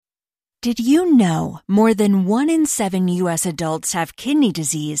Did you know more than 1 in 7 U.S. adults have kidney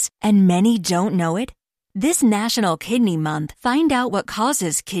disease and many don't know it? This National Kidney Month, find out what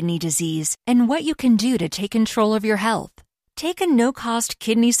causes kidney disease and what you can do to take control of your health. Take a no-cost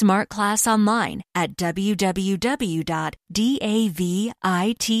Kidney Smart class online at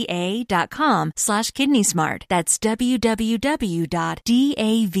www.davita.com/kidneysmart. That's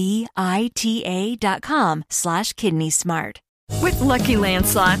www.davita.com/kidneysmart. With Lucky Land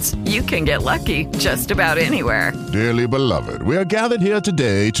Slots, you can get lucky just about anywhere. Dearly beloved, we are gathered here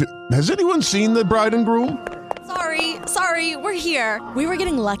today to... Has anyone seen the bride and groom? Sorry, we're here. We were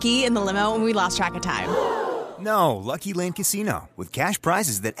getting lucky in the limo and we lost track of time. No, Lucky Land Casino, with cash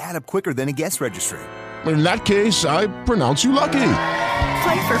prizes that add up quicker than a guest registry. In that case, I pronounce you lucky.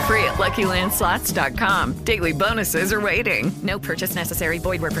 Play for free at LuckyLandSlots.com. Daily bonuses are waiting. No purchase necessary.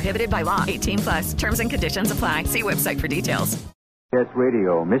 Void where prohibited by law. 18+. Terms and conditions apply. See website for details. CBS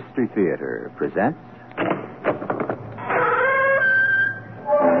Radio Mystery Theater presents...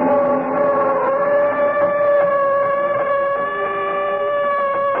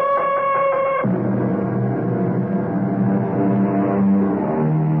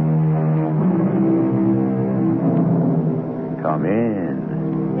 Come in.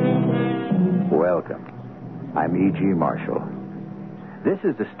 Welcome. I'm E.G. Marshall. This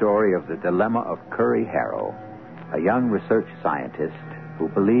is the story of the dilemma of Curry Harrow, a young research scientist who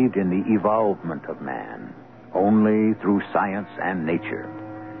believed in the evolvement of man only through science and nature.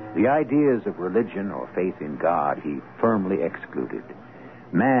 The ideas of religion or faith in God he firmly excluded.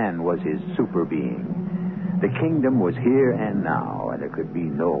 Man was his super being. The kingdom was here and now, and there could be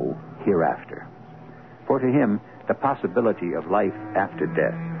no hereafter. For to him, the possibility of life after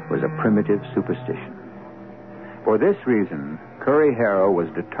death was a primitive superstition. For this reason, Curry Harrow was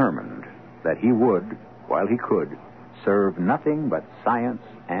determined that he would, while he could, serve nothing but science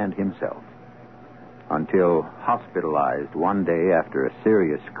and himself. Until hospitalized one day after a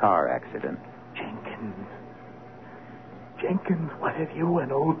serious car accident. Jenkins, what have you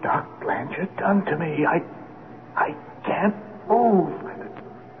and old Doc Blanchard done to me? I can't move.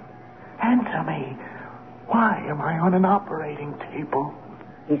 Answer me. Why am I on an operating table?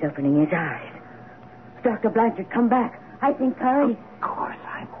 He's opening his eyes. Dr. Blanchard, come back. I think Curry... Of course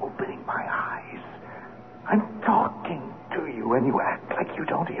I'm opening my eyes. I'm talking to you, and you act like you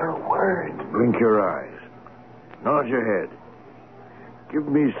don't hear a word. Blink your eyes. Nod your head. Give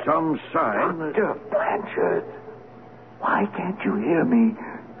me some sign that... Dr. Blanchard, why can't you hear me?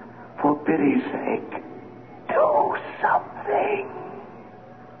 For pity's sake, do something.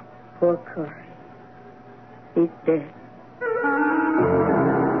 Poor Curry. He's dead.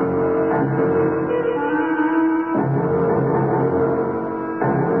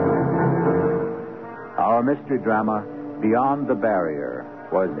 Our mystery drama, Beyond the Barrier,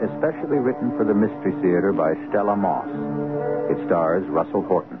 was especially written for the Mystery Theater by Stella Moss. It stars Russell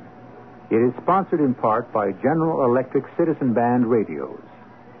Horton. It is sponsored in part by General Electric Citizen Band Radios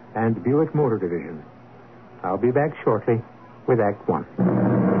and Buick Motor Division. I'll be back shortly with Act One.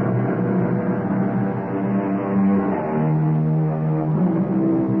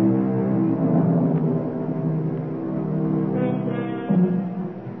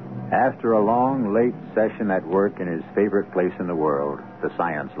 After a long, late session at work in his favorite place in the world, the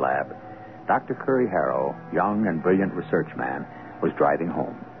science lab, Dr. Curry Harrow, young and brilliant research man, was driving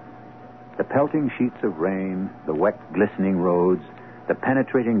home. The pelting sheets of rain, the wet, glistening roads, the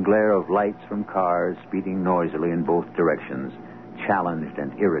penetrating glare of lights from cars speeding noisily in both directions challenged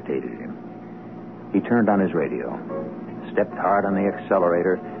and irritated him. He turned on his radio, stepped hard on the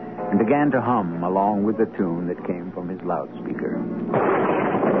accelerator, and began to hum along with the tune that came from his loudspeaker.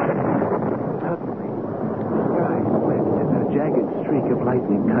 Suddenly, the sky split, and a jagged streak of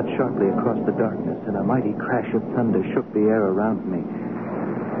lightning cut sharply across the darkness, and a mighty crash of thunder shook the air around me.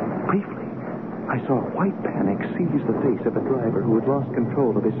 Briefly, I saw white panic seize the face of a driver who had lost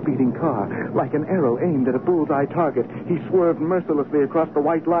control of his speeding car. Like an arrow aimed at a bullseye target, he swerved mercilessly across the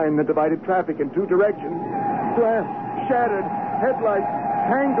white line that divided traffic in two directions. Slammed, shattered, headlights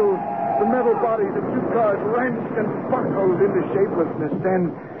tangled. The metal bodies of two cars wrenched and buckled into shapelessness,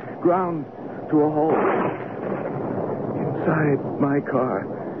 then ground to a halt. Inside my car,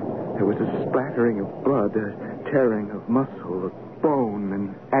 there was a splattering of blood, a tearing of muscle, of bone,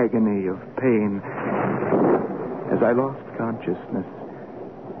 and agony of pain. As I lost consciousness,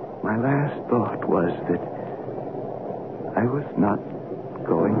 my last thought was that I was not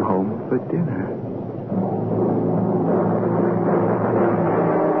going home for dinner.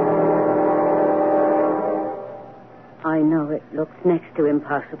 I know it looks next to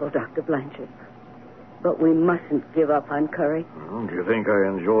impossible, Dr. Blanchard. But we mustn't give up on Curry. Well, do you think I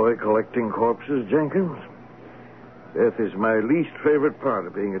enjoy collecting corpses, Jenkins? Death is my least favorite part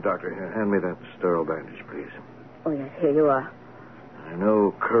of being a doctor. Here, hand me that sterile bandage, please. Oh, yes, here you are. I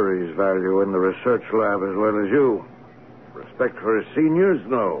know Curry's value in the research lab as well as you. Respect for his seniors,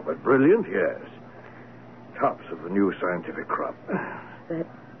 no, but brilliant, yes. Tops of the new scientific crop. That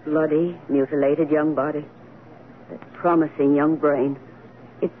bloody, mutilated young body. That promising young brain.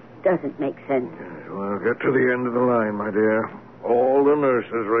 It doesn't make sense. Yes, well, get to the end of the line, my dear. All the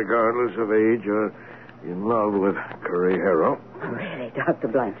nurses, regardless of age, are in love with Curry Harrow. Really, Dr.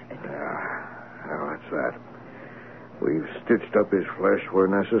 Blanchard? Well, that's that. We've stitched up his flesh where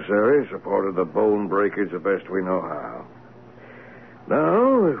necessary, supported the bone breakage the best we know how.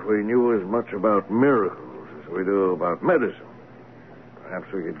 Now, if we knew as much about miracles as we do about medicine,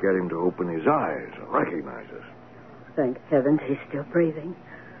 perhaps we could get him to open his eyes and recognize us. Thank heavens he's still breathing.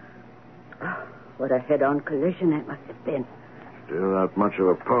 Oh, what a head-on collision that must have been. Still not much of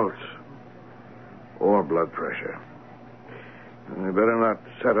a pulse or blood pressure. We better not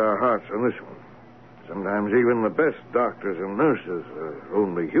set our hearts on this one. Sometimes even the best doctors and nurses are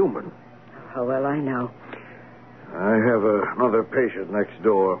only human. How well I know. I have another patient next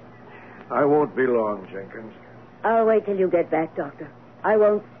door. I won't be long, Jenkins. I'll wait till you get back, Doctor. I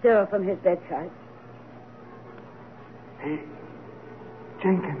won't stir from his bedside. Hey,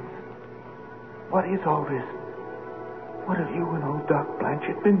 Jenkins, what is all this? What have you and old Doc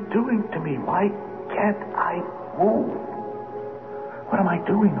Blanchard been doing to me? Why can't I move? What am I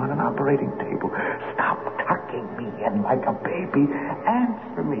doing on an operating table? Stop tucking me in like a baby.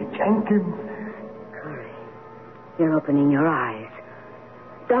 Answer me, Jenkins. Curry, you're opening your eyes.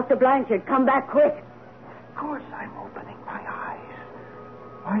 Dr. Blanchard, come back quick. Of course I'm opening my eyes.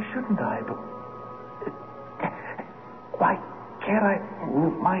 Why shouldn't I? But why can't I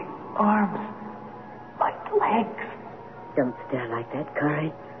move my arms, my legs? Don't stare like that,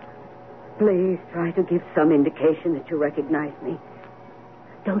 Curry. Please try to give some indication that you recognize me.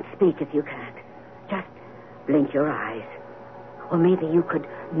 Don't speak if you can't. Just blink your eyes. Or maybe you could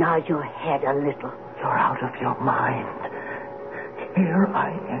nod your head a little. You're out of your mind. Here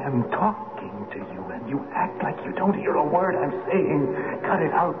I am talking to you, and you act like you don't hear a word I'm saying. Cut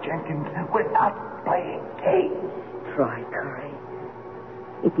it out, Jenkins. We're not playing games. Try, Curry.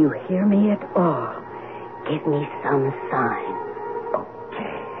 If you hear me at all, give me some sign.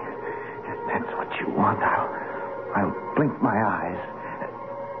 Okay. If that's what you want, I'll blink my eyes.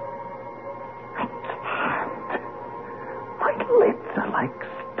 I can't. My lids are like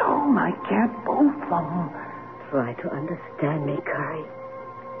stone. I can't move them. Try to understand me, Curry.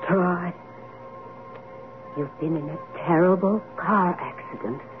 Try. You've been in a terrible car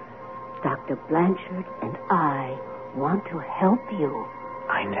accident. Dr. Blanchard and I want to help you.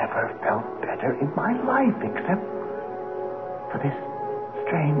 I never felt better in my life except for this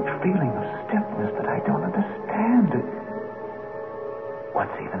strange feeling of stiffness that I don't understand.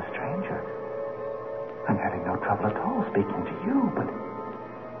 What's even stranger? I'm having no trouble at all speaking to you, but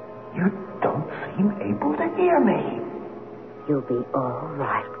you don't seem able to hear me. You'll be all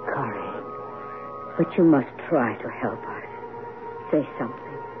right, Curry. But you must try to help us. Say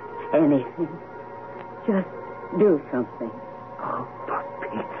something. Anything. Just do something. Oh, for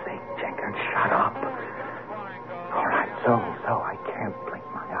Pete's sake, Jenkins, shut up. All right, so I can't blink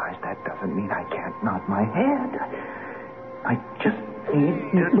my eyes. That doesn't mean I can't nod my head. I just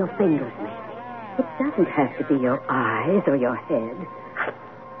need to... Your fingers, maybe. It doesn't have to be your eyes or your head. I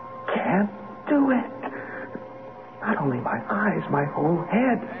can't do it. Not only my eyes, my whole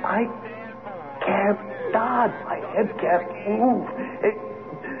head. I can't nod. My head can't move.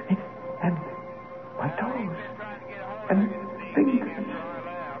 And my toes. And fingers.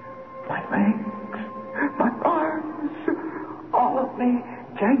 My legs. My arms. All of me.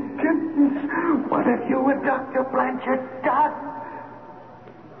 Jenkins, what have you and Dr. Blanchard done?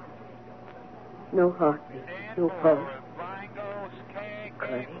 No heartbeat. No pulse.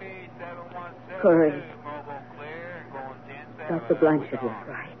 Curry. Curry. Dr. Blanchard is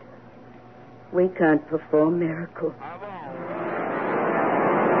right. We can't perform miracles.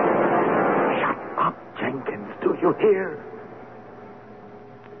 Shut up, Jenkins. Do you hear?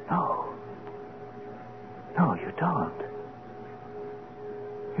 No. No, you don't.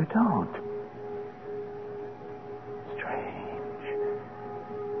 You don't. Strange.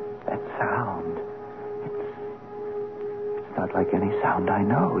 That sound. It's not like any sound I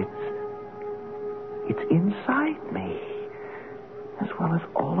know. It's inside me. As well as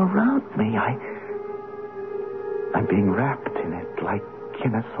all around me. I'm being wrapped in it like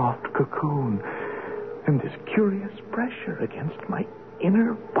in a soft cocoon. And this curious pressure against my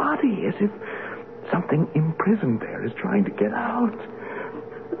inner body as if Something imprisoned there is trying to get out.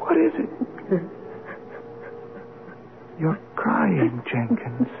 What is it? You're crying,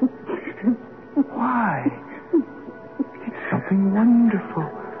 Jenkins. Why? It's something wonderful.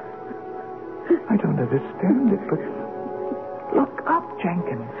 I don't understand it, but look up,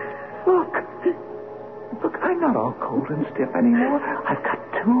 Jenkins. Look. Look, I'm not all cold and stiff anymore. I've got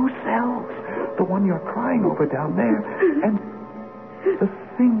 2 cells. The one you're crying over down there, and the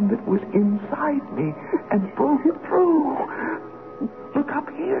thing that was inside me and broke through. Look up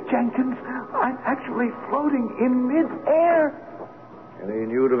here, Jenkins. I'm actually floating in mid-air. Any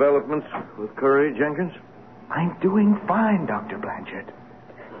new developments with Curry, Jenkins? I'm doing fine, Dr. Blanchard.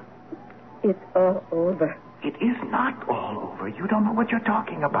 It's all over. It is not all over. You don't know what you're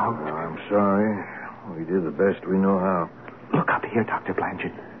talking about. Oh, I'm sorry. We did the best we know how. Look up here, Dr.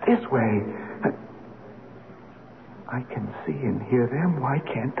 Blanchard. This way. I can see and hear them. Why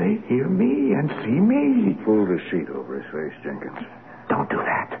can't they hear me and see me? Pull the sheet over his face, Jenkins. Don't do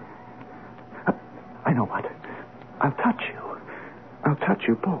that. I know what. I'll touch you. I'll touch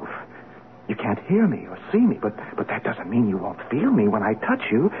you both. You can't hear me or see me, but that doesn't mean you won't feel me when I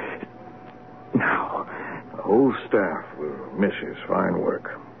touch you. Now. The whole staff will miss his fine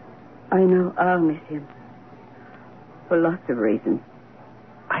work. I know I'll miss him. For lots of reasons.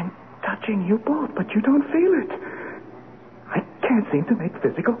 I'm touching you both, but you don't feel it. I can't seem to make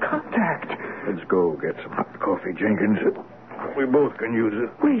physical contact. Let's go get some hot coffee, Jenkins. We both can use it.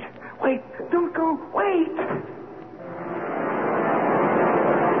 Wait. Don't go. Wait.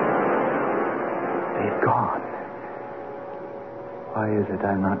 They've gone. Why is it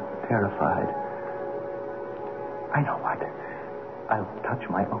I'm not terrified? I know what. I'll touch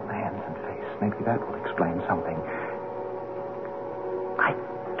my own hands and face. Maybe that will explain something. I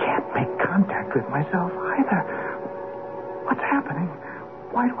can't make contact with myself either. What's happening?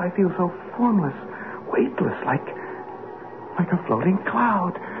 Why do I feel so formless, weightless, like a floating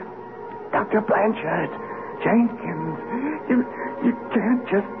cloud? Dr. Blanchard, Jenkins, you can't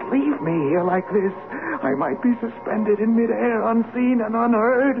just leave me here like this. I might be suspended in midair, unseen and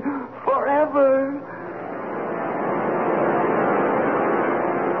unheard, forever.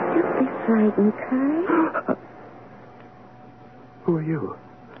 Don't be frightened, Curry. Who are you?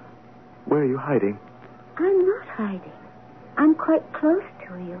 Where are you hiding? I'm not hiding. I'm quite close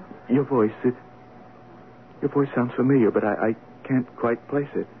to you. Your voice sounds familiar, but I can't quite place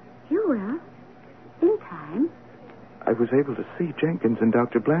it. You will. In time. I was able to see Jenkins and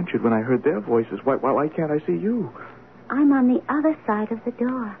Dr. Blanchard when I heard their voices. Why can't I see you? I'm on the other side of the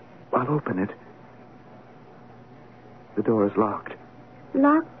door. I'll open it. The door is locked.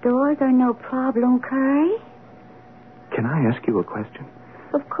 Locked doors are no problem, Curry. Can I ask you a question?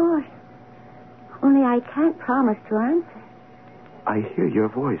 Of course. Only I can't promise to answer. I hear your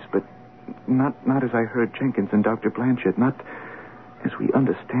voice, but not as I heard Jenkins and Dr. Blanchard, not as we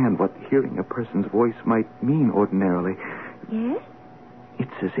understand what hearing a person's voice might mean ordinarily. Yes?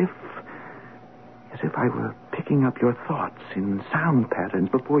 It's as if I were picking up your thoughts in sound patterns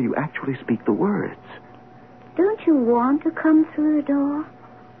before you actually speak the words. Don't you want to come through the door?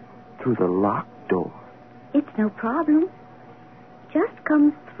 Through the locked door? It's no problem. Just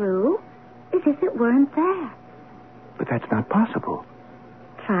come through as if it weren't there. But that's not possible.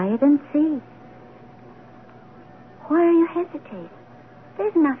 Try it and see. Why are you hesitating?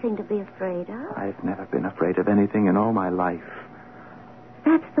 There's nothing to be afraid of. I've never been afraid of anything in all my life.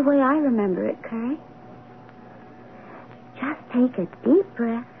 That's the way I remember it, Curry. Just take a deep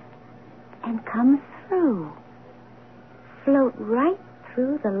breath and come through. Float right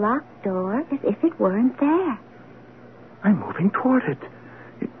through the locked door as if it weren't there. I'm moving toward it.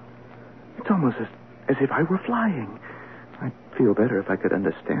 It's almost as if I were flying. I'd feel better if I could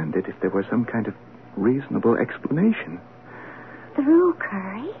understand it, if there were some kind of reasonable explanation. Through,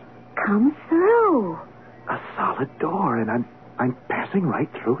 Curry. Come through. A solid door, and I'm passing right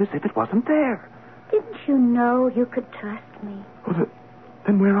through as if it wasn't there. Didn't you know you could trust me? Well,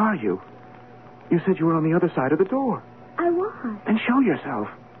 then where are you? You said you were on the other side of the door. I was. Then show yourself.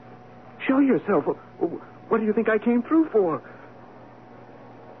 Show yourself. What do you think I came through for?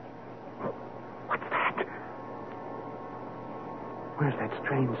 What's that? Where's that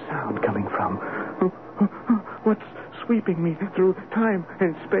strange sound coming from? What's sweeping me through time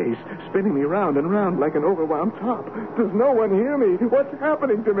and space, spinning me round and round like an overwound top? Does no one hear me? What's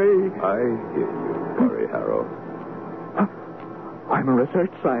happening to me? I hear you, Curry Harrow. I'm a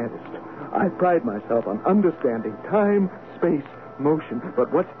research scientist. I pride myself on understanding time, space, motion.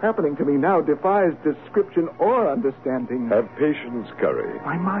 But what's happening to me now defies description or understanding. Have patience, Curry.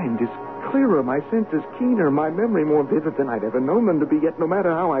 My mind is clearer, my senses keener, my memory more vivid than I'd ever known them to be, yet no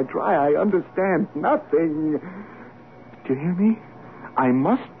matter how I try, I understand nothing. Do you hear me? I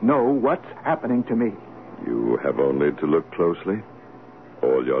must know what's happening to me. You have only to look closely.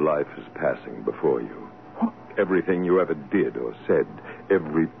 All your life is passing before you. What? Everything you ever did or said,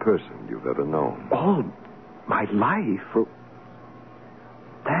 every person you've ever known. All my life?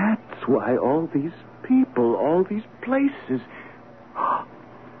 That's why all these people, all these places...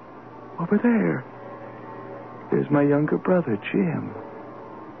 Over there's my younger brother, Jim.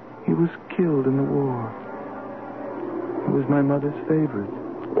 He was killed in the war. He was my mother's favorite.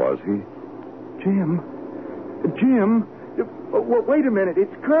 Was he? Jim? Wait a minute.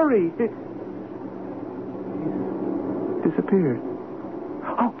 It's Curry. He's disappeared.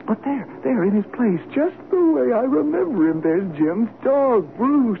 Oh, but there in his place, just the way I remember him, there's Jim's dog,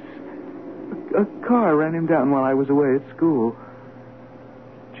 Bruce. A car ran him down while I was away at school.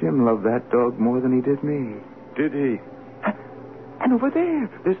 Jim loved that dog more than he did me. Did he? And over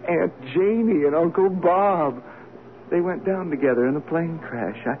there's Aunt Janie and Uncle Bob. They went down together in a plane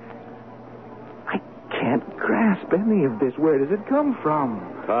crash. I can't grasp any of this. Where does it come from?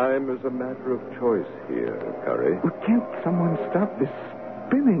 Time is a matter of choice here, Curry. Well, can't someone stop this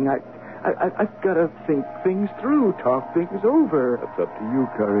spinning? I've got to think things through, talk things over. That's up to you,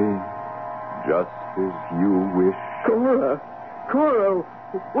 Curry. Just as you wish. Cora,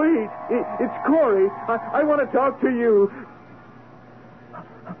 wait. It's Corey. I want to talk to you.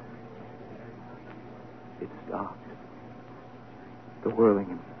 It stopped. The whirling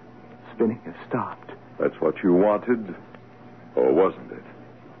and spinning has stopped. That's what you wanted, or wasn't it?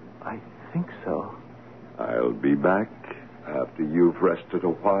 I think so. I'll be back after you've rested a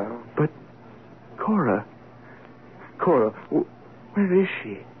while. But, Cora, where is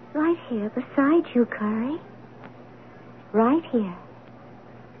she? Right here beside you, Curry. Right here.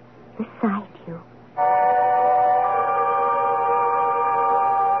 Beside you.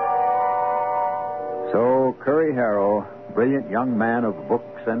 So, Curry Harrow, brilliant young man of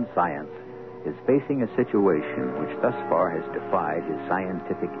books and science, is facing a situation which thus far has defied his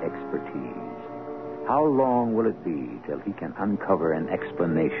scientific expertise. How long will it be till he can uncover an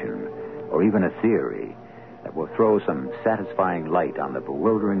explanation, or even a theory, that will throw some satisfying light on the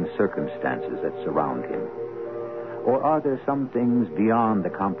bewildering circumstances that surround him? Or are there some things beyond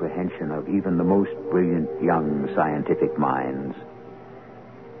the comprehension of even the most brilliant young scientific minds?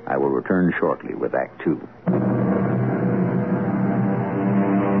 I will return shortly with Act Two.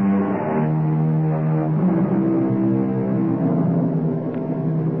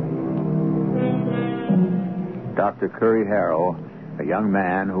 Dr. Curry Harrow, a young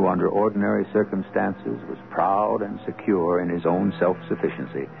man who under ordinary circumstances was proud and secure in his own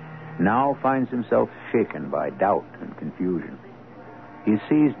self-sufficiency, now finds himself shaken by doubt and confusion. He is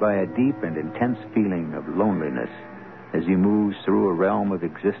seized by a deep and intense feeling of loneliness as he moves through a realm of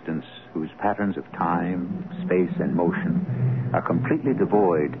existence whose patterns of time, space, and motion are completely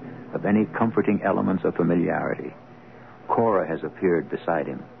devoid of any comforting elements of familiarity. Cora has appeared beside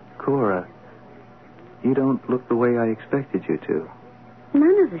him. Cora, you don't look the way I expected you to.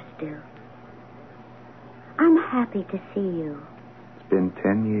 None of us do. I'm happy to see you. It's been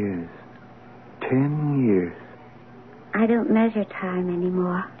 10 years. 10 years. I don't measure time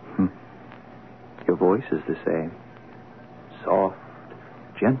anymore. Your voice is the same. Soft,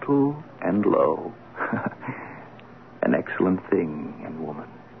 gentle, and low. An excellent thing in woman.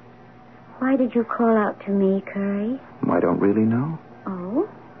 Why did you call out to me, Curry? I don't really know. Oh?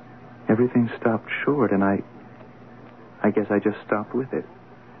 Everything stopped short, and I guess I just stopped with it.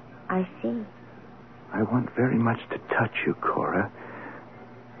 I see. I want very much to touch you, Cora.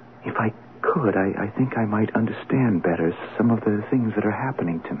 If I could, I think I might understand better some of the things that are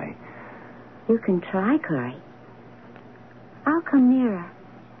happening to me. You can try, Curry. I'll come nearer.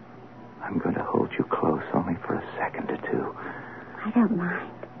 I'm going to hold you close only for a second or two. I don't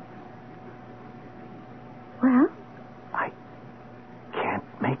mind. Well? I can't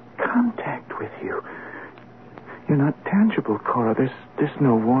make contact with you. You're not tangible, Cora. There's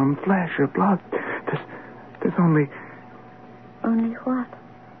no warm flesh or blood. There's only... Only what?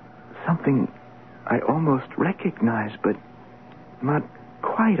 Something I almost recognize, but not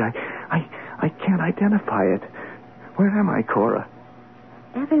quite. I can't identify it. Where am I, Cora?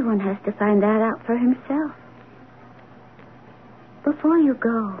 Everyone has to find that out for himself. Before you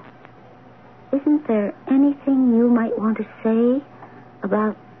go, isn't there anything you might want to say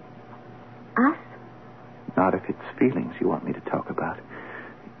about us? Not if it's feelings you want me to talk about.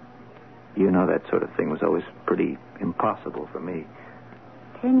 You know that sort of thing was always pretty impossible for me.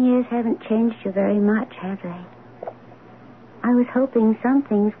 10 years haven't changed you very much, have they? I was hoping some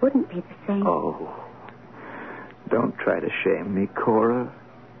things wouldn't be the same. Oh, don't try to shame me, Cora.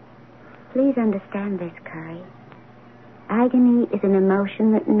 Please understand this, Curry. Agony is an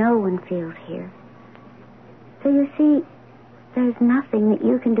emotion that no one feels here. So you see, there's nothing that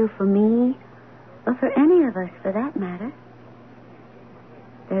you can do for me, or for any of us, for that matter.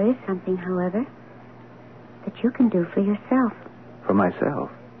 There is something, however, that you can do for yourself. For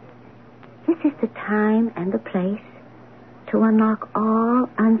myself? This is the time and the place to unlock all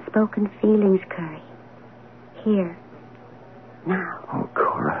unspoken feelings, Curry. Here. Now. Oh,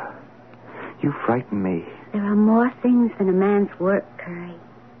 Cora, you frighten me. There are more things than a man's work, Curry.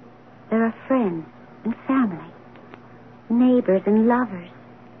 There are friends and family, neighbors and lovers.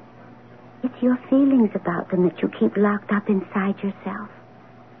 It's your feelings about them that you keep locked up inside yourself.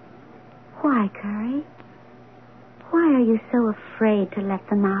 Why, Curry? Why are you so afraid to let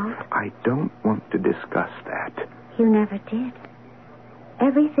them out? I don't want to discuss that. You never did.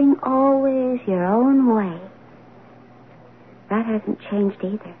 Everything always your own way. That hasn't changed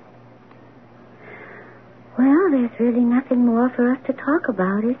either. Well, there's really nothing more for us to talk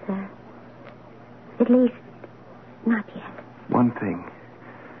about, is there? At least, not yet. One thing.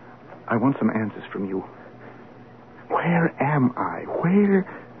 I want some answers from you. Where am I?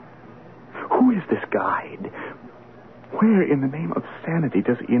 Who is this guide? Where in the name of sanity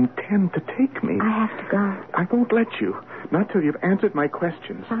does he intend to take me? I have to go. I won't let you. Not till you've answered my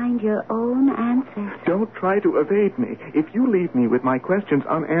questions. Find your own answers. Don't try to evade me. If you leave me with my questions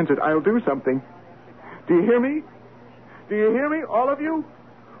unanswered, I'll do something. Do you hear me? Do you hear me, all of you?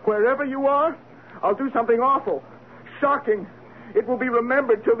 Wherever you are, I'll do something awful, shocking. It will be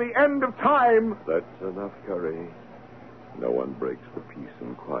remembered till the end of time. That's enough, Curry. No one breaks the peace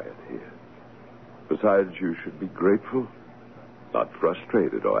and quiet here. Besides, you should be grateful, not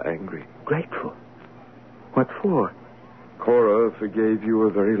frustrated or angry. Grateful? What for? Cora forgave you a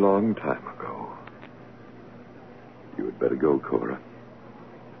very long time ago. You had better go, Cora.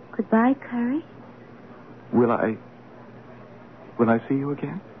 Goodbye, Curry. Will I see you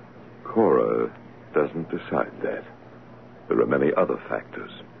again? Cora doesn't decide that. There are many other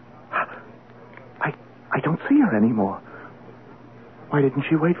factors. I don't see her anymore. Why didn't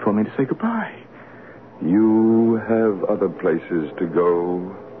she wait for me to say goodbye? You have other places to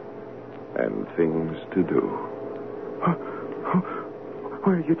go and things to do.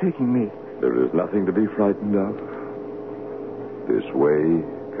 Where are you taking me? There is nothing to be frightened of. This way,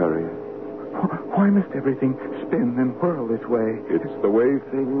 Curry. Why must everything spin and whirl this way? It's the way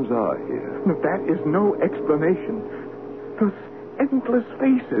things are here. No, that is no explanation. Those endless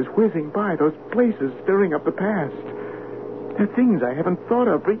faces whizzing by, those places stirring up the past. They're things I haven't thought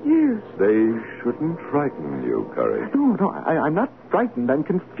of for years. They shouldn't frighten you, Curry. No, I'm not frightened. I'm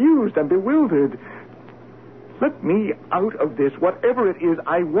confused. I'm bewildered. Let me out of this. Whatever it is,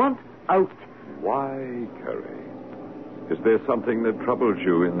 I want out. Why, Curry? Is there something that troubles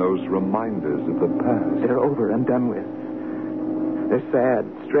you in those reminders of the past? They're over and done with. They're sad,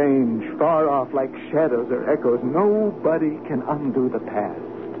 strange, far off, like shadows or echoes. Nobody can undo the past.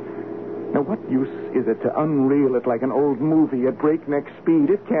 Now, what use is it to unreel it like an old movie at breakneck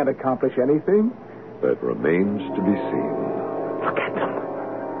speed? It can't accomplish anything. That remains to be seen. Look at them.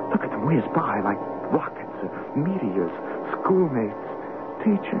 Look at them whiz by like rockets or meteors, schoolmates,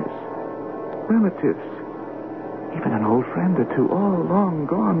 teachers, relatives. Even an old friend or two, all long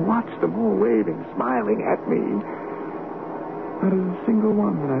gone. Watch them all waving, smiling at me. Not a single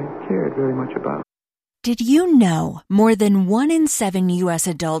one that I cared very much about. Did you know more than 1 in 7 U.S.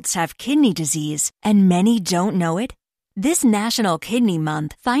 adults have kidney disease, and many don't know it? This National Kidney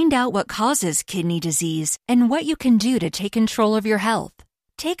Month, find out what causes kidney disease and what you can do to take control of your health.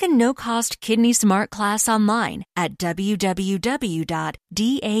 Take a no-cost Kidney Smart class online at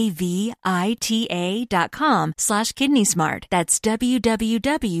www.davita.com/kidneysmart. That's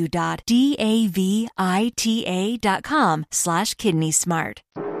www.davita.com/kidneysmart.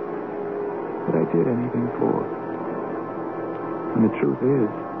 That I did anything for. And the truth is,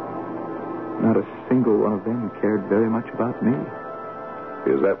 not a single one of them cared very much about me.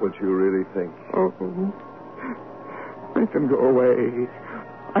 Is that what you really think? Oh, make them go away.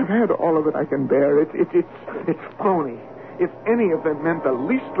 I've had all of it I can bear. It's phony. If any of them meant the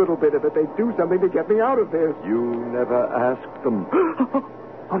least little bit of it, they'd do something to get me out of this. You never asked them.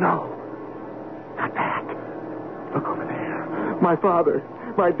 Oh, no. Not that. Look over there. My father,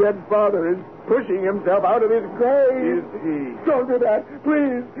 my dead father, is pushing himself out of his grave. Is he? Don't do that.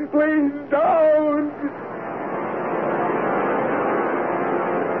 Please, please don't.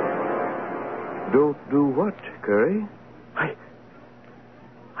 Don't do what, Curry?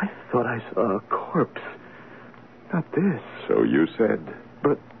 I thought I saw a corpse. Not this. So you said.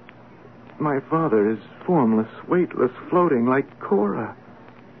 But my father is formless, weightless, floating like Cora.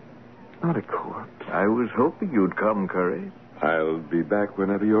 Not a corpse. I was hoping you'd come, Curry. I'll be back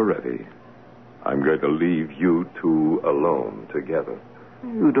whenever you're ready. I'm going to leave you two alone together.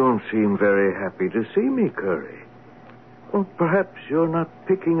 You don't seem very happy to see me, Curry. Or perhaps you're not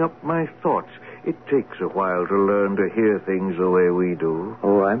picking up my thoughts. It takes a while to learn to hear things the way we do.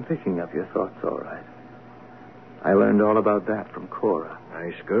 Oh, I'm picking up your thoughts, all right. I learned all about that from Cora.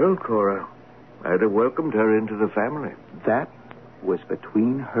 Nice girl, Cora. I'd have welcomed her into the family. That was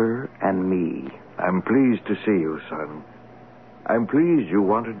between her and me. I'm pleased to see you, son. I'm pleased you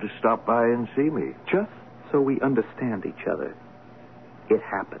wanted to stop by and see me. Just so we understand each other. It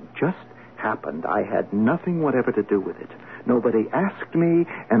happened. Just happened. I had nothing whatever to do with it. Nobody asked me,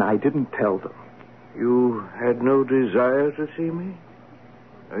 and I didn't tell them. You had no desire to see me?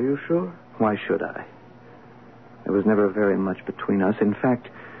 Are you sure? Why should I? There was never very much between us. In fact,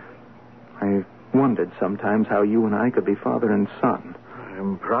 I wondered sometimes how you and I could be father and son.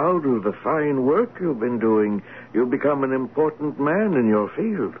 I'm proud of the fine work you've been doing. You've become an important man in your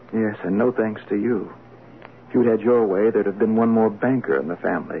field. Yes, and no thanks to you. If you'd had your way, there'd have been one more banker in the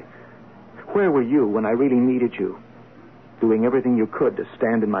family. Where were you when I really needed you? Doing everything you could to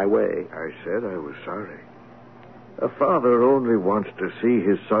stand in my way. I said I was sorry. A father only wants to see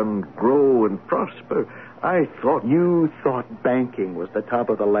his son grow and prosper. I thought... You thought banking was the top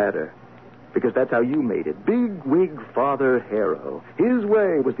of the ladder. Because that's how you made it. Big wig Father Harrow. His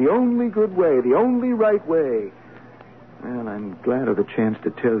way was the only good way, the only right way. Well, I'm glad of the chance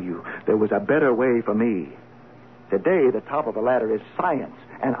to tell you there was a better way for me. Today, the top of the ladder is science,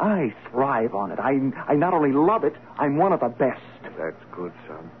 and I thrive on it. I not only love it, I'm one of the best. That's good,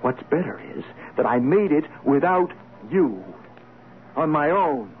 son. What's better is that I made it without you. On my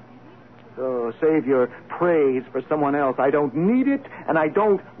own. So save your praise for someone else. I don't need it, and I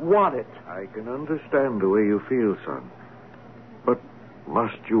don't want it. I can understand the way you feel, son. But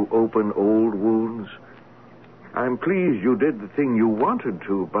must you open old wounds? I'm pleased you did the thing you wanted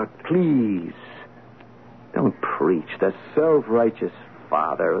to, but... Please. Don't preach. The self-righteous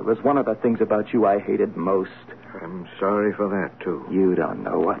father. It was one of the things about you I hated most. I'm sorry for that, too. You don't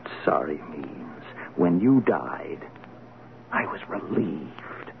know what sorry means. When you died, I was relieved.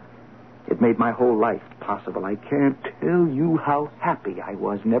 It made my whole life possible. I can't tell you how happy I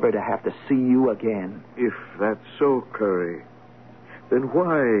was never to have to see you again. If that's so, Curry, then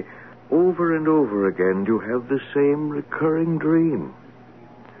why, over and over again, do you have the same recurring dream?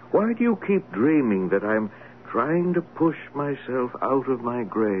 Why do you keep dreaming that I'm trying to push myself out of my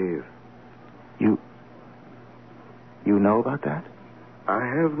grave? You know about that? I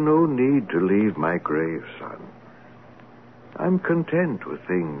have no need to leave my grave, son. I'm content with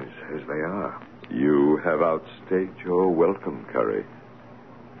things as they are. You have outstayed your welcome, Curry.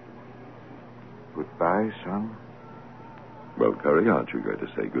 Goodbye, son. Well, Curry, aren't you going to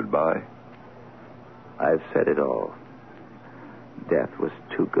say goodbye? I've said it all. Death was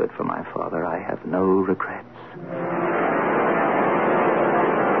too good for my father. I have no regrets.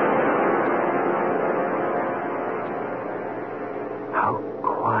 How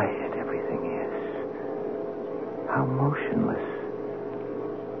quiet everything is. How motionless.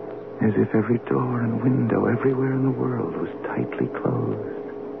 As if every door and window everywhere in the world was tightly closed.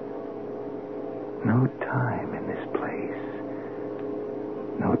 No time in this place.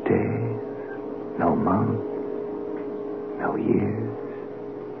 No days. No months. No years.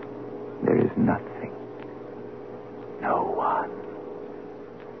 There is nothing. No one.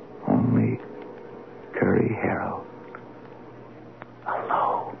 Only Curry Harrow.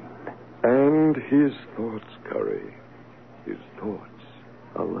 Alone. And his thoughts, Curry. His thoughts.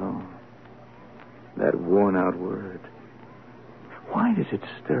 Alone. That worn-out word. Why does it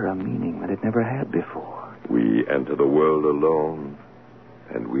stir a meaning that it never had before? We enter the world alone,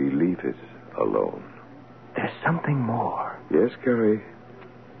 and we leave it alone. There's something more. Yes, Curry.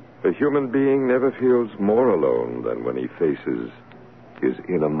 A human being never feels more alone than when he faces his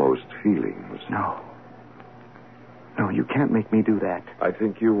innermost feelings. No. No, you can't make me do that. I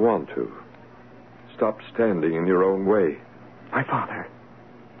think you want to. Stop standing in your own way. My father.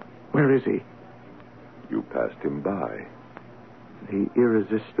 Where is he? You passed him by. The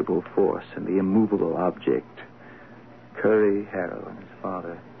irresistible force and the immovable object. Curry Harrow and his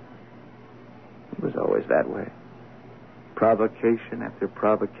father. It was always that way. Provocation after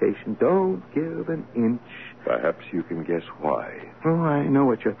provocation. Don't give an inch. Perhaps you can guess why. Oh, I know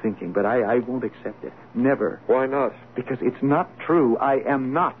what you're thinking, but I won't accept it. Never. Why not? Because it's not true. I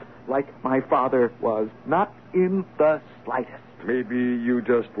am not like my father was. Not in the slightest. Maybe you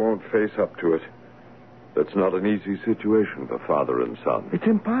just won't face up to it. That's not an easy situation for father and son. It's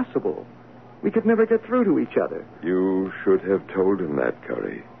impossible. We could never get through to each other. You should have told him that,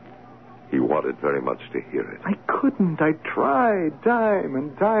 Curry. He wanted very much to hear it. I couldn't. I tried time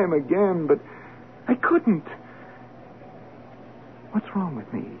and time again, but I couldn't. What's wrong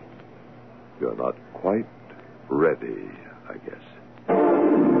with me? You're not quite ready, I guess.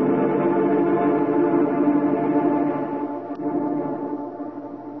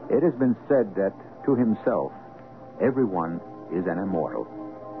 It has been said that, to himself, everyone is an immortal.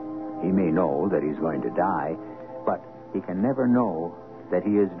 He may know that he's going to die, but he can never know that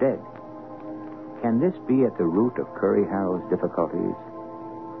he is dead. Can this be at the root of Curry Harrow's difficulties?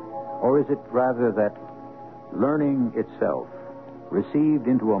 Or is it rather that learning itself, received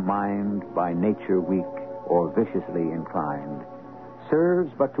into a mind by nature weak or viciously inclined,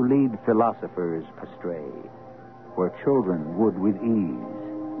 serves but to lead philosophers astray, where children would with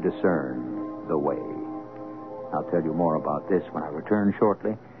ease discern the way? I'll tell you more about this when I return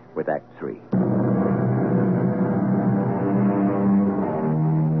shortly with Act 3.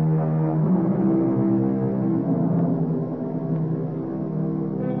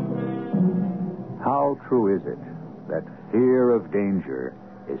 How true is it that fear of danger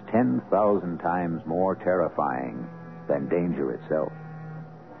is 10,000 times more terrifying than danger itself?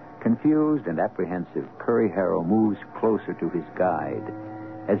 Confused and apprehensive, Curry Harrow moves closer to his guide,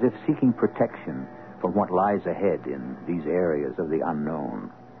 as if seeking protection from what lies ahead in these areas of the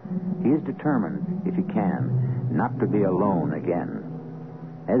unknown. He is determined, if he can, not to be alone again.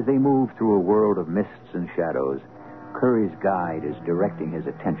 As they move through a world of mists and shadows, Curry's guide is directing his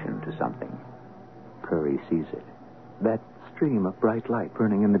attention to something. Curry sees it. That stream of bright light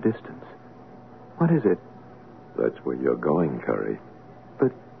burning in the distance. What is it? That's where you're going, Curry.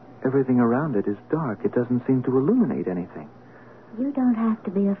 But everything around it is dark. It doesn't seem to illuminate anything. You don't have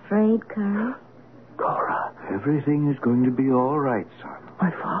to be afraid, Curry. Cora. Everything is going to be all right, son.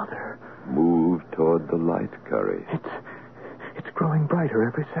 My father. Move toward the light, Curry. It's growing brighter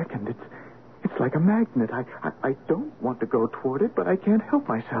every second. It's like a magnet. I don't want to go toward it, but I can't help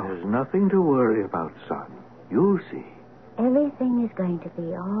myself. There's nothing to worry about, son. You'll see. Everything is going to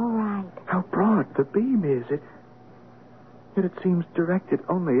be all right. How broad the beam is. Yet it seems directed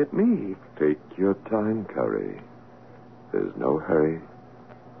only at me. Take your time, Curry. There's no hurry.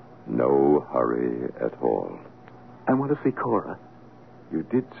 No hurry at all. I want to see Cora. You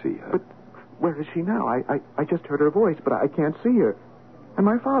did see her. But where is she now? I just heard her voice, but I can't see her. And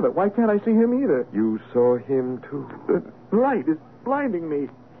my father, why can't I see him either? You saw him, too. The light is blinding me.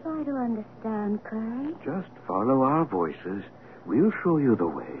 Try to understand, Curry. Just follow our voices. We'll show you the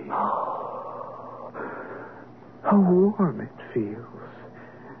way. How warm it feels.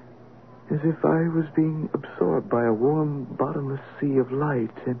 As if I was being absorbed by a warm, bottomless sea of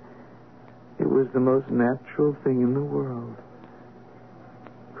light, and it was the most natural thing in the world.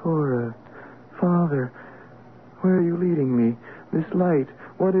 Cora, Father, where are you leading me? This light,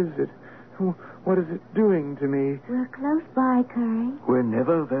 what is it? What is it doing to me? We're close by, Curry. We're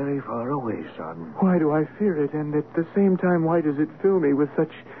never very far away, son. Why do I fear it? And at the same time, why does it fill me with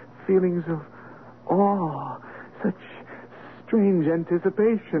such feelings of awe, such strange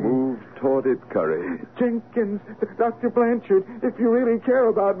anticipation? Move toward it, Curry. Jenkins, Dr. Blanchard, if you really care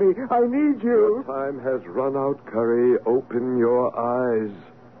about me, I need you. Time has run out, Curry. Open your eyes.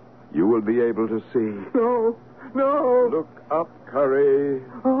 You will be able to see. No. Look up, Curry.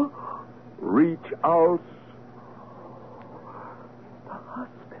 Oh. Reach out. The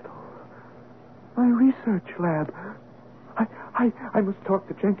hospital. My research lab. I must talk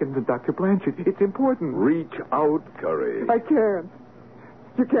to Jenkins and Dr. Blanchard. It's important. Reach out, Curry. I can't.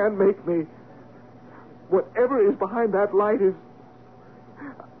 You can't make me. Whatever is behind that light is...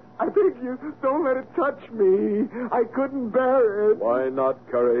 I beg you, don't let it touch me. I couldn't bear it. Why not,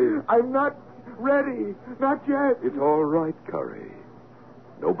 Curry? I'm not ready. Not yet. It's all right, Curry.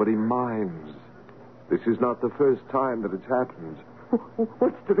 Nobody minds. This is not the first time that it's happened.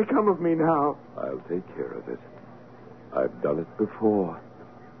 What's to become of me now? I'll take care of it. I've done it before.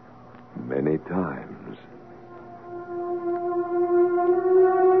 Many times.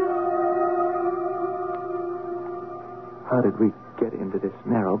 How did we get into this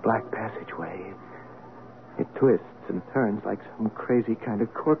narrow black passageway? It twists and turns like some crazy kind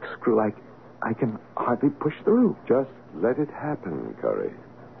of corkscrew. I can hardly push through. Just let it happen, Curry.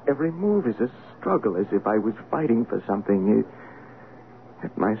 Every move is a struggle, as if I was fighting for something.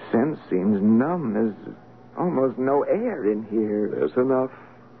 Yet my sense seems numb. There's almost no air in here. There's enough.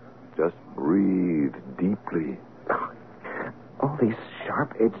 Just breathe deeply. All these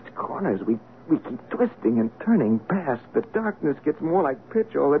sharp-edged corners. We keep twisting and turning past. The darkness gets more like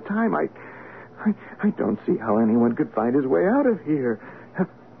pitch all the time. I don't see how anyone could find his way out of here. Is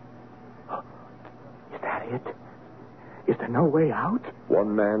that it? Is there no way out?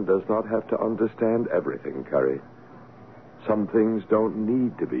 One man does not have to understand everything, Curry. Some things don't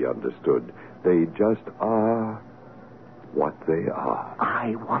need to be understood. They just are what they are.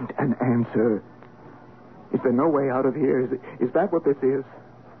 I want an answer. Is there no way out of here? Is that what this is?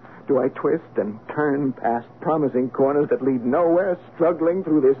 Do I twist and turn past promising corners that lead nowhere, struggling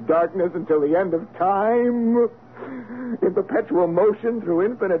through this darkness until the end of time? In perpetual motion through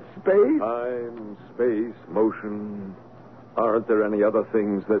infinite space? Time, space, motion. Aren't there any other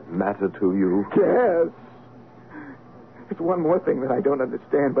things that matter to you? Yes. It's one more thing that I don't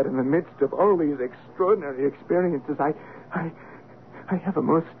understand, but in the midst of all these extraordinary experiences, I have a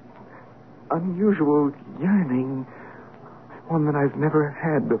most unusual yearning, one that I've never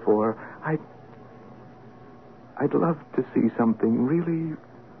had before. I'd love to see something really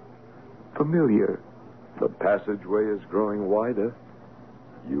familiar. The passageway is growing wider.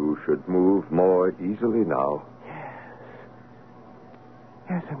 You should move more easily now.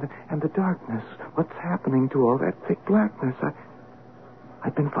 Yes, and the darkness. What's happening to all that thick blackness?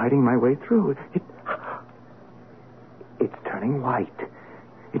 I've been fighting my way through. It's turning white.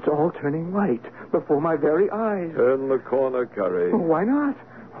 It's all turning white before my very eyes. Turn the corner, Curry. Oh, why not?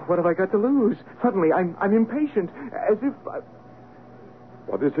 What have I got to lose? Suddenly, I'm impatient, as if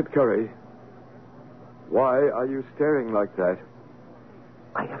What is it, Curry? Why are you staring like that?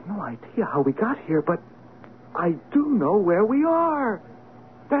 I have no idea how we got here, but I do know where we are.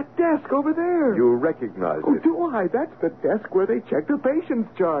 That desk over there. You recognize Oh, it. do I? That's the desk where they check the patient's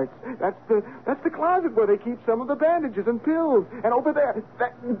charts. That's the closet where they keep some of the bandages and pills. And over there,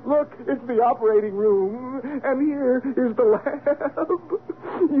 look, it's the operating room. And here is the lab.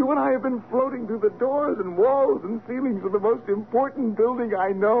 You and I have been floating through the doors and walls and ceilings of the most important building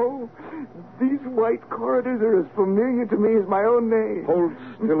I know. These white corridors are as familiar to me as my own name. Hold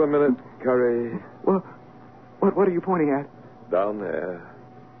still a minute, Curry. Well, what are you pointing at? Down there.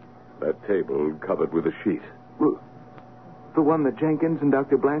 That table covered with a sheet. Well, the one that Jenkins and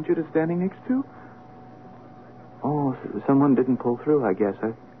Dr. Blanchard are standing next to? Oh, someone didn't pull through, I guess.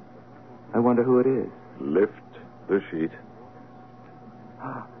 I wonder who it is. Lift the sheet.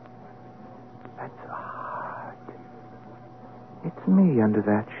 Ah, that's odd. It's me under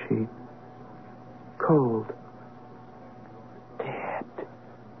that sheet. Cold. Dead.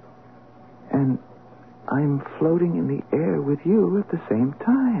 And I'm floating in the air with you at the same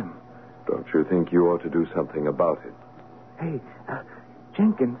time. Don't you think you ought to do something about it? Hey,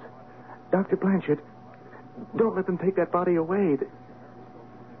 Jenkins, Dr. Blanchard, don't let them take that body away.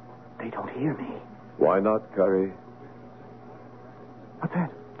 They don't hear me. Why not, Curry? What's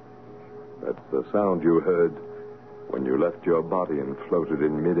that? That's the sound you heard when you left your body and floated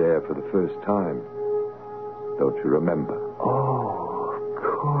in midair for the first time. Don't you remember? Oh, of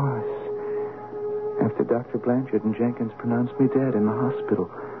course. After Dr. Blanchard and Jenkins pronounced me dead in the hospital.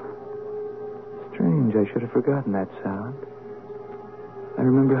 Strange, I should have forgotten that sound. I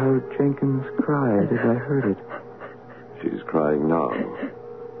remember how Jenkins cried as I heard it. She's crying now.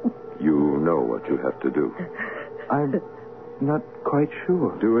 You know what you have to do. I'm not quite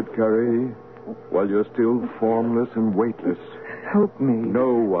sure. Do it, Curry, while you're still formless and weightless. Help me.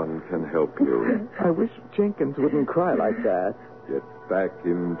 No one can help you. I wish Jenkins wouldn't cry like that. Get back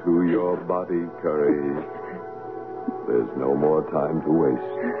into your body, Curry. There's no more time to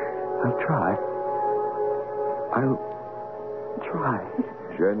waste. I'll try.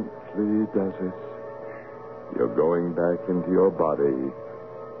 Gently does it. You're going back into your body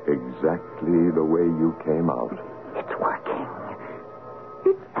exactly the way you came out. It's working.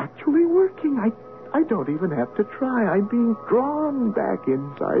 It's actually working. I don't even have to try. I'm being drawn back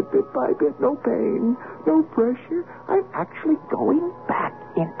inside bit by bit. No pain, no pressure. I'm actually going back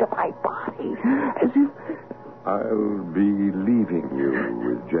into my body. As if... I'll be leaving you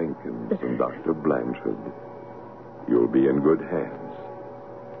with Jenkins and Dr. Blanchard. You'll be in good hands.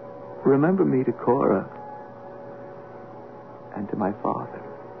 Remember me to Cora and to my father.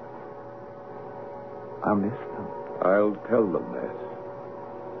 I'll miss them. I'll tell them that.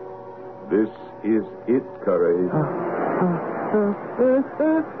 This is it, Curry.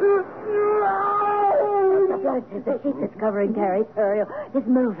 The sheet that's covering Carrie's burial is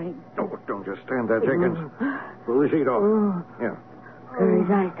moving. Oh, don't just stand there, Jenkins. Pull the sheet off. Yeah. Carrie's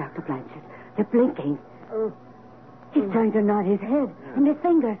eyes, Dr. Blanchard. They're blinking. He's trying to nod his head and his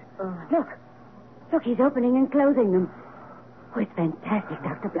fingers. Look, he's opening and closing them. Oh, it's fantastic,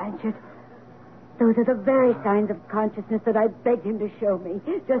 Dr. Blanchard. Those are the very signs of consciousness that I begged him to show me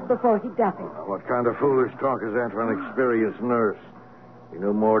just before he died. What kind of foolish talk is that for an experienced nurse? He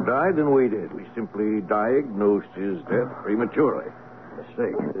no more died than we did. We simply diagnosed his death prematurely.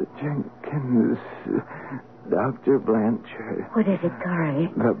 Mistake. Jenkins, Dr. Blanchard. What is it, Curry?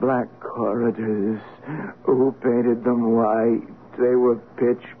 The black corridors. Who painted them white? They were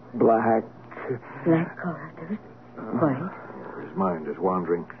pitch black. Black corridors? White? His mind is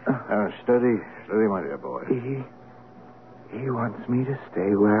wandering. Steady, my dear boy. He wants me to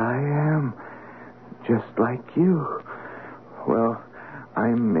stay where I am, just like you. Well,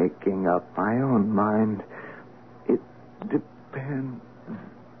 I'm making up my own mind. It depends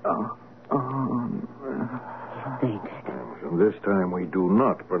on... He fainted. From this time, we do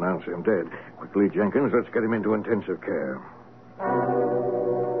not pronounce him dead. Quickly, Jenkins, let's get him into intensive care.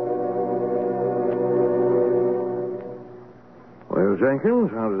 Well,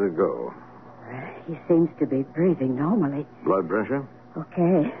 Jenkins, how did it go? He seems to be breathing normally. Blood pressure?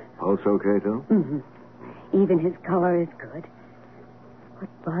 Okay. Pulse okay, too? Mm-hmm. Even his color is good. What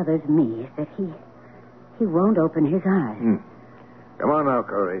bothers me is that he won't open his eyes. Come on now,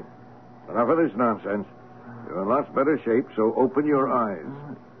 Curry. Enough of this nonsense. You're in lots better shape, so open your eyes.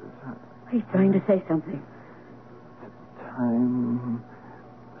 He's trying to say something. Time,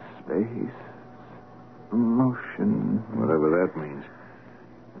 space, motion. Whatever that means.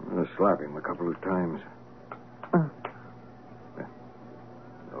 I'm going to slap him a couple of times.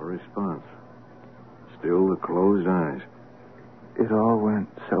 No response. Still the closed eyes. It all went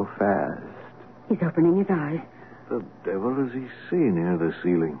so fast. He's opening his eyes. The devil does he see near the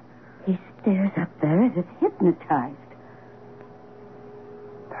ceiling? He stares up there as if hypnotized.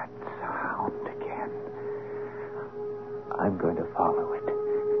 That sound again. I'm going to follow it.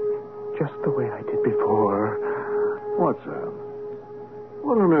 Just the way I did before. What sound?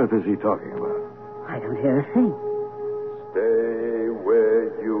 What on earth is he talking about? I don't hear a thing. Stay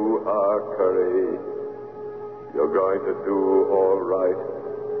where you are, Curry. You're going to do all right.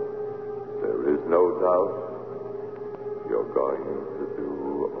 There is no doubt. You're going to do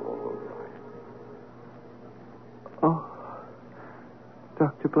all right. Oh,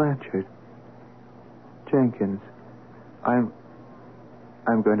 Dr. Blanchard. Jenkins. I'm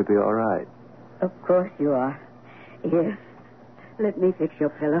going to be all right. Of course you are. Here, let me fix your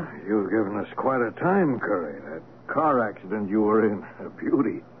pillow. You've given us quite a time, Curry. That car accident you were in, a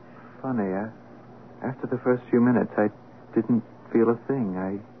beauty. Funny, after the first few minutes, I didn't feel a thing.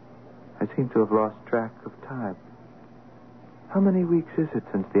 I seem to have lost track of time. How many weeks is it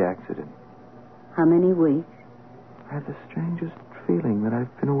since the accident? How many weeks? I had the strangest feeling that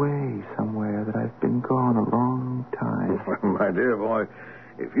I've been away somewhere, that I've been gone a long time. My dear boy,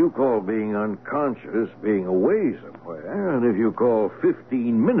 if you call being unconscious being away somewhere, and if you call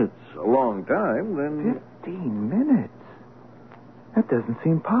 15 minutes a long time, then... 15 minutes? That doesn't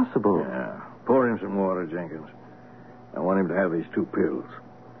seem possible. Yeah. Pour him some water, Jenkins. I want him to have these 2 pills.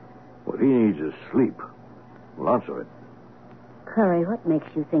 What he needs is sleep. Lots of it. Curry, what makes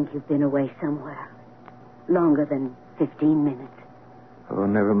you think you've been away somewhere? Longer than 15 minutes. Oh,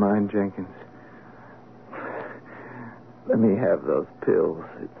 never mind, Jenkins. Let me have those pills.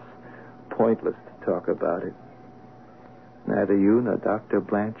 It's pointless to talk about it. Neither you nor Dr.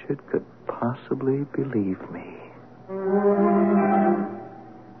 Blanchard could possibly believe me.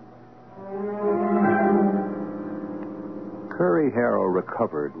 Curry Harrow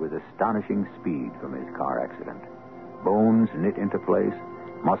recovered with astonishing speed from his car accident. Bones knit into place,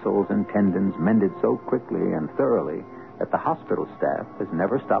 muscles and tendons mended so quickly and thoroughly that the hospital staff has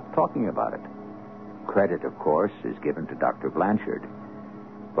never stopped talking about it. Credit, of course, is given to Dr. Blanchard.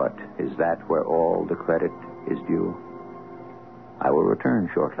 But is that where all the credit is due? I will return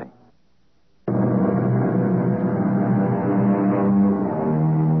shortly.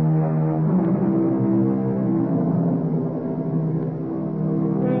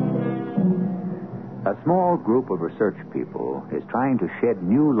 A small group of research people is trying to shed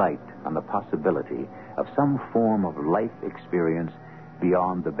new light on the possibility of some form of life experience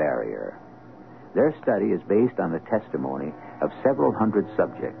beyond the barrier. Their study is based on the testimony of several hundred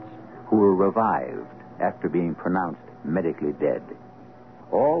subjects who were revived after being pronounced medically dead.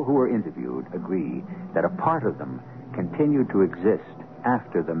 All who were interviewed agree that a part of them continued to exist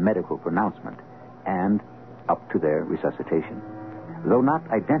after the medical pronouncement and up to their resuscitation. Though not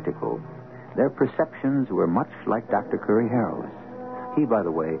identical, their perceptions were much like Dr. Curry Harrow's. He, by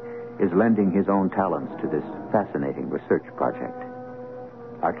the way, is lending his own talents to this fascinating research project.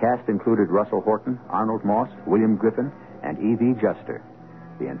 Our cast included Russell Horton, Arnold Moss, William Griffin, and E.V. Juster.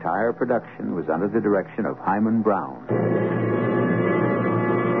 The entire production was under the direction of Hyman Brown.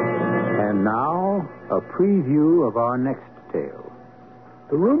 And now, a preview of our next tale.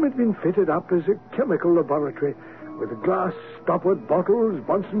 The room had been fitted up as a chemical laboratory with glass stoppered bottles,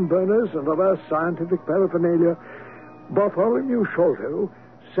 Bunsen burners, and other scientific paraphernalia. Bartholomew Sholto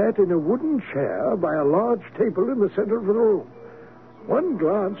sat in a wooden chair by a large table in the center of the room. One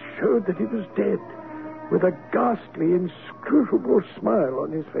glance showed that he was dead, with a ghastly, inscrutable smile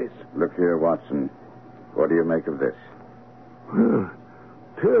on his face. Look here, Watson. What do you make of this? Well,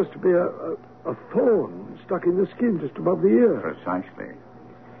 appears to be a thorn stuck in the skin just above the ear. Precisely.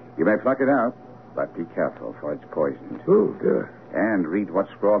 You may pluck it out, but be careful, for it's poisoned. Oh, dear. And read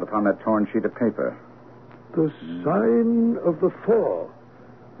what's scrawled upon that torn sheet of paper. The sign of the four.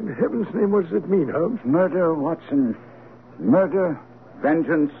 In heaven's name, what does it mean, Holmes? Murder, Watson. Murder,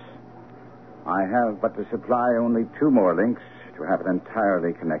 vengeance. I have but to supply only 2 more links to have an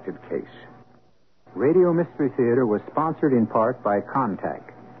entirely connected case. Radio Mystery Theater was sponsored in part by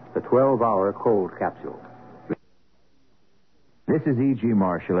Contact, the 12-hour cold capsule. This is E.G.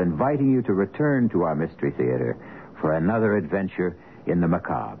 Marshall inviting you to return to our Mystery Theater for another adventure in the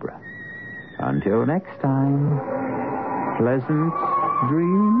macabre. Until next time, pleasant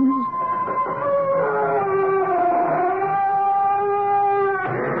dreams.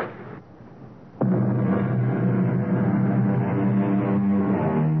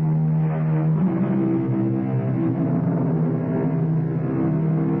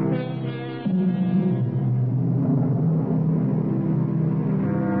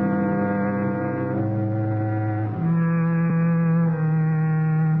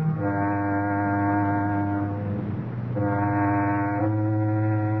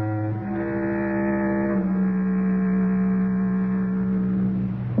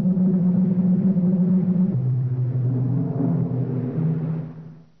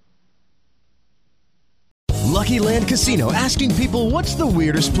 Lucky Land Casino, asking people, what's the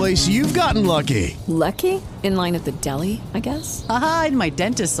weirdest place you've gotten lucky? Lucky? In line at the deli, I guess? Aha, in my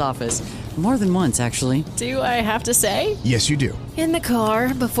dentist's office. More than once, actually. Do I have to say? Yes, you do. In the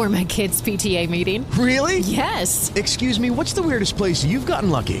car before my kids' PTA meeting. Really? Yes. Excuse me, what's the weirdest place you've gotten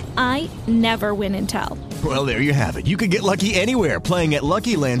lucky? I never win and tell. Well, there you have it. You can get lucky anywhere, playing at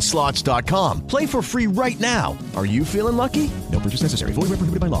LuckyLandSlots.com. Play for free right now. Are you feeling lucky? No purchase necessary. Void where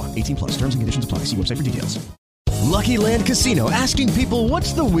prohibited by law. 18+. Terms and conditions apply. See website for details. Lucky Land Casino, asking people,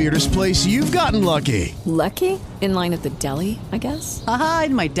 what's the weirdest place you've gotten lucky? Lucky? In line at the deli, I guess? Aha,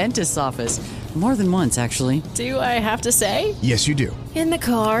 in my dentist's office. More than once, actually. Do I have to say? Yes, you do. In the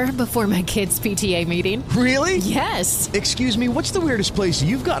car before my kids' PTA meeting. Really? Yes. Excuse me, what's the weirdest place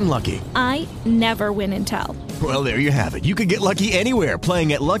you've gotten lucky? I never win and tell. Well, there you have it. You can get lucky anywhere,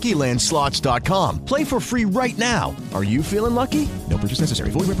 playing at LuckyLandSlots.com. Play for free right now. Are you feeling lucky? No purchase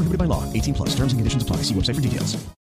necessary. Void where prohibited by law. 18+. Terms and conditions apply. See website for details.